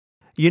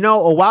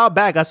A while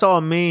back, I saw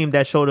a meme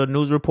that showed a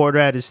news reporter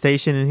at his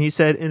station, and he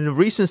said, in a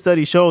recent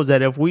study shows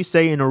that if we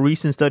say in a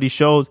recent study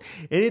shows,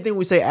 anything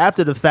we say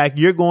after the fact,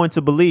 you're going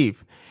to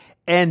believe.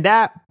 And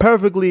that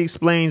perfectly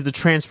explains the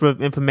transfer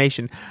of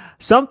information.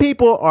 Some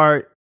people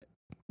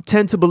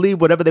tend to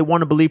believe whatever they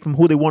want to believe from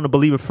who they want to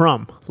believe it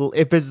from.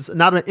 If it's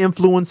not an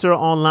influencer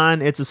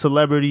online, it's a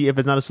celebrity. If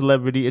it's not a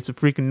celebrity, it's a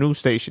freaking news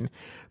station.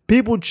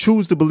 People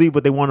choose to believe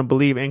what they want to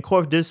believe. And of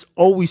course, there's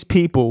always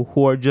people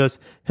who are just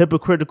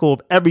hypocritical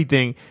of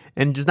everything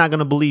and just not going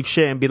to believe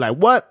shit and be like,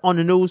 what on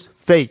the news?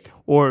 Fake.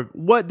 Or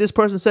what this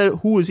person said,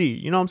 who is he?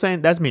 You know what I'm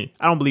saying? That's me.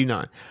 I don't believe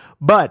none.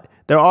 But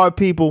there are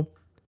people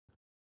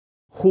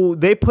who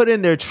they put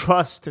in their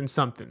trust in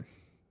something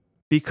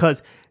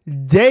because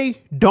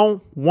they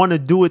don't want to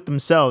do it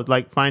themselves,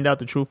 like find out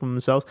the truth from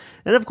themselves.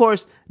 And of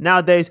course,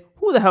 nowadays,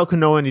 who the hell can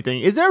know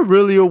anything? Is there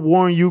really a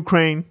war in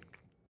Ukraine?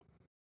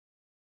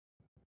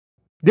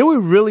 Did we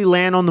really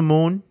land on the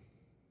moon?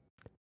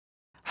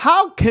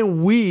 How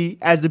can we,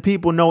 as the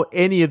people, know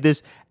any of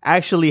this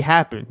actually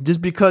happened?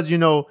 Just because,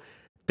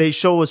 they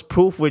show us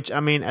proof, which, I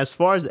mean, as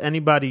far as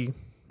anybody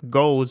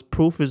goes,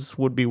 proof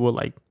would be what,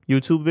 like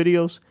YouTube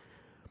videos?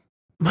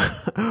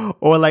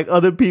 Or like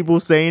other people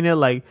saying it,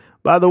 like,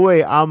 by the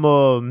way, I'm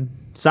a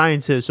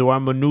scientist or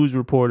I'm a news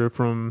reporter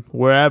from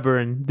wherever,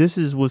 and this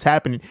is what's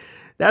happening.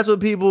 That's what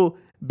people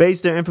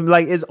base their information.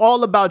 Like, it's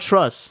all about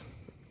trust.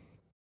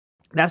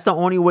 That's the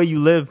only way you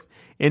live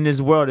in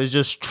this world is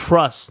just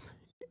trust.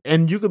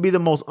 And you could be the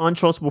most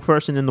untrustable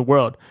person in the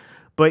world.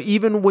 But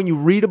even when you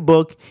read a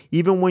book,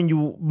 even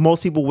when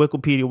most people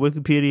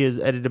Wikipedia is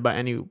edited by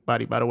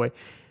anybody, by the way.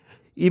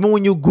 Even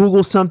when you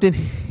Google something,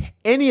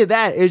 any of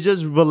that, it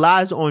just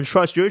relies on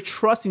trust. You're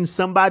trusting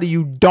somebody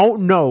you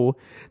don't know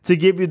to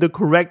give you the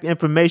correct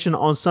information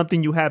on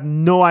something you have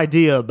no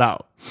idea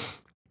about.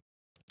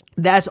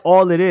 That's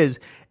all it is.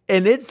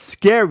 And it's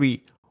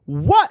scary.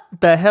 What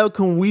the hell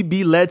can we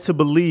be led to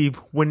believe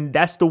when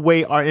that's the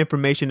way our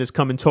information is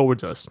coming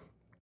towards us?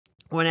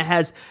 When it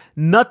has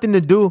nothing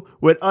to do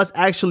with us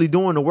actually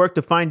doing the work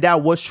to find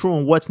out what's true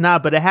and what's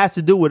not, but it has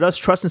to do with us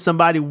trusting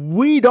somebody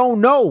we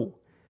don't know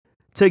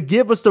to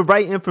give us the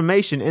right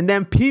information. And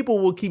then people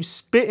will keep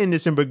spitting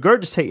this and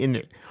regurgitating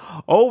it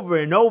over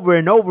and over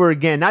and over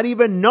again, not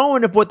even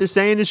knowing if what they're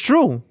saying is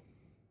true.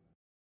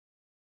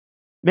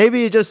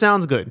 Maybe it just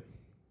sounds good.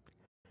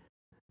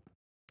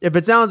 If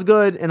it sounds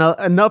good and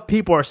enough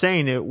people are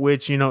saying it,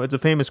 which, it's a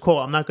famous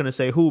quote. I'm not going to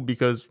say who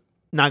because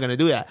I'm not going to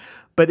do that.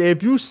 But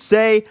if you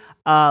say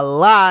a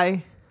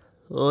lie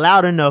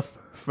loud enough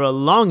for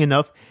long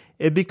enough,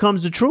 it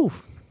becomes the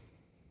truth.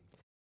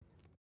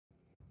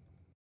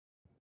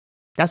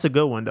 That's a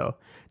good one, though.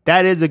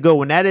 That is a good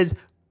one. That is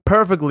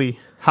perfectly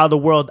how the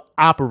world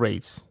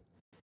operates.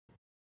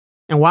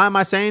 And why am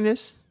I saying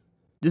this?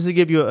 Just to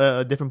give you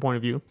a different point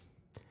of view.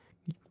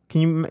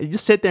 Can you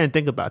just sit there and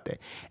think about that?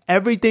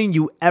 Everything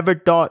you ever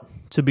thought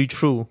to be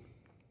true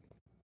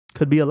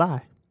could be a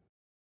lie.